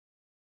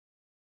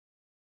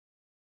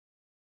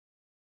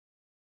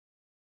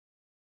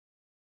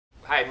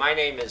Hi, my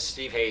name is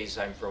Steve Hayes.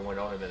 I'm from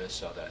Winona,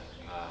 Minnesota.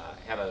 I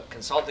have a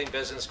consulting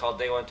business called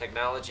Day One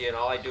Technology, and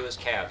all I do is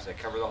calves. I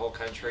cover the whole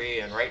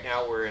country, and right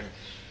now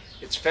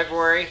it's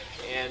February,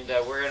 and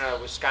we're in a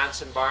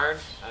Wisconsin barn.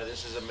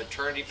 This is a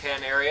maternity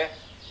pen area,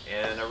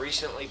 and a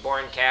recently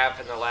born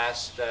calf in the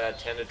last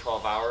 10 to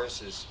 12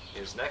 hours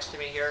is next to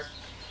me here,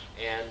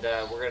 and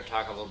we're going to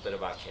talk a little bit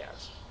about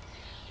calves.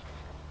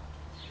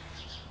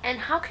 And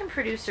how can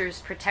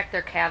producers protect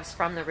their calves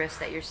from the risks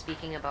that you're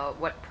speaking about?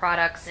 What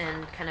products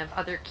and kind of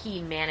other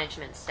key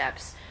management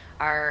steps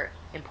are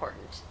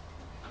important?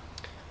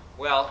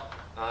 Well,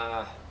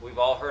 we've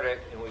all heard it,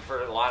 and we've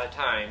heard it a lot of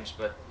times,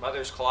 but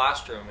mother's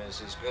colostrum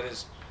is as good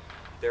as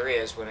there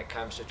is when it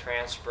comes to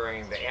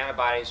transferring the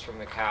antibodies from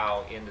the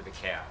cow into the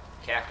calf.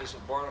 The calf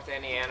isn't born with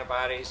any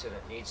antibodies, and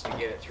it needs to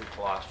get it through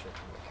colostrum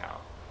from the cow.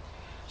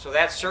 So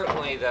that's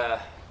certainly the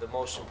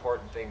most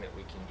important thing that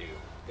we can do.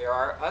 There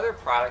are other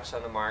products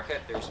on the market.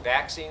 There's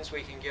vaccines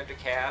we can give to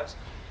calves.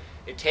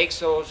 It takes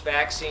those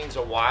vaccines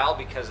a while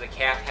because the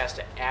calf has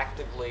to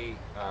actively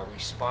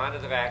respond to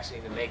the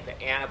vaccine to make the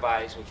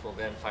antibodies, which will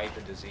then fight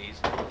the disease.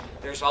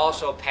 There's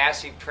also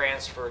passive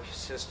transfer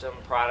system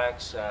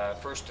products.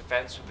 First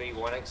Defense would be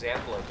one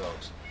example of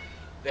those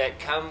that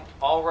come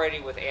already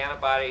with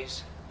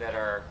antibodies that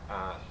are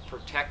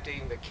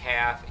protecting the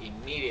calf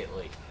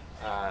immediately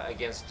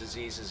against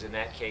diseases, in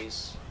that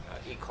case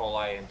E.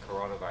 coli and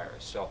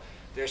coronavirus. So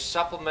there's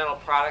supplemental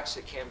products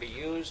that can be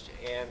used,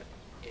 and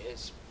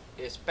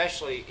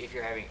especially if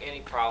you're having any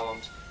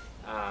problems,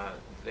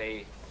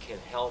 they can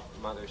help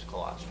mother's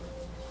colostrum.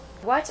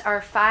 What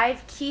are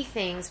 5 key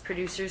things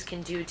producers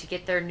can do to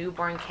get their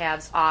newborn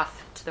calves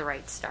off to the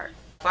right start?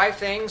 5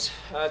 things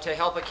to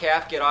help a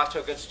calf get off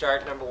to a good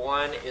start. Number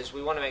 1 is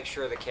we want to make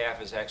sure the calf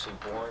is actually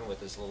born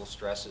with as little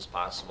stress as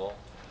possible.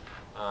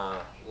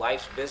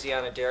 Life's busy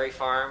on a dairy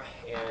farm,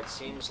 and it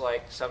seems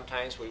like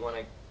sometimes we want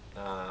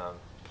to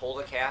pull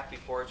the calf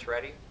before it's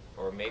ready,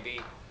 or maybe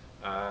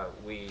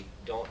we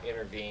don't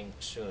intervene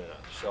soon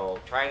enough. So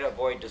trying to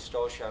avoid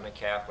dystocia on the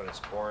calf when it's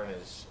born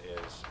is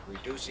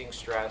reducing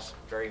stress,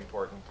 very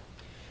important.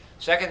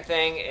 Second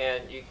thing,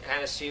 and you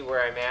kind of see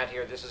where I'm at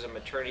here, this is a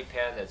maternity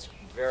pen that's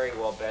very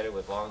well bedded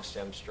with long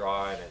stem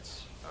straw, and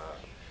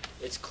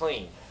it's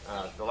clean.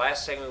 The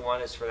last thing we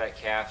want is for that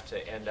calf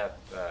to end up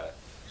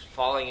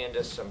falling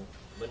into some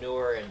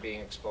manure and being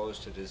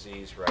exposed to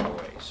disease right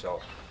away. So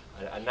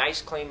a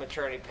nice clean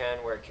maternity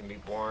pen where it can be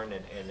born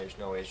and there's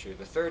no issue.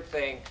 The third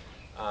thing,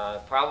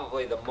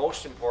 probably the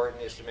most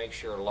important, is to make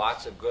sure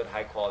lots of good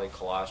high quality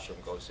colostrum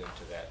goes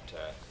into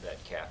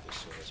that calf as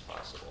soon as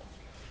possible.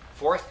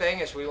 Fourth thing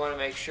is we want to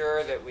make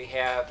sure that we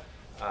have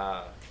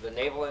the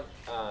navel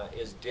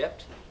is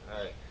dipped.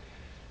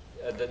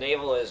 The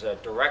navel is a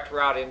direct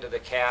route into the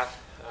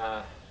calf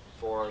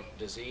for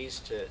disease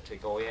to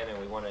go in, and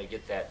we want to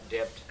get that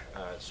dipped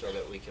so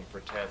that we can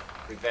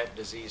prevent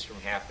disease from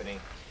happening.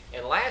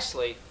 And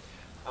lastly,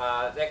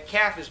 that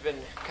calf has been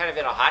kind of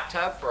in a hot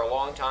tub for a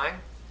long time,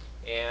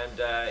 and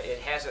it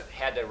hasn't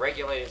had to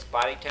regulate its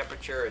body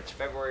temperature. It's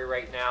February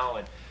right now,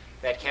 and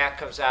that calf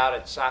comes out,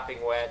 it's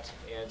sopping wet,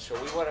 and so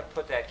we want to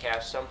put that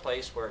calf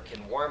someplace where it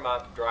can warm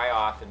up, dry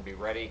off, and be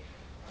ready.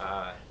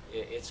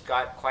 It's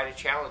got quite a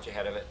challenge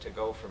ahead of it to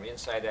go from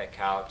inside that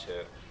cow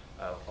to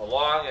a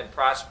long and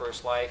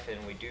prosperous life,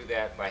 and we do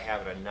that by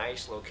having a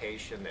nice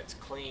location that's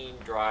clean,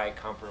 dry,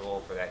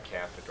 comfortable for that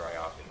calf to dry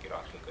off and get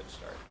off to a good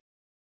start.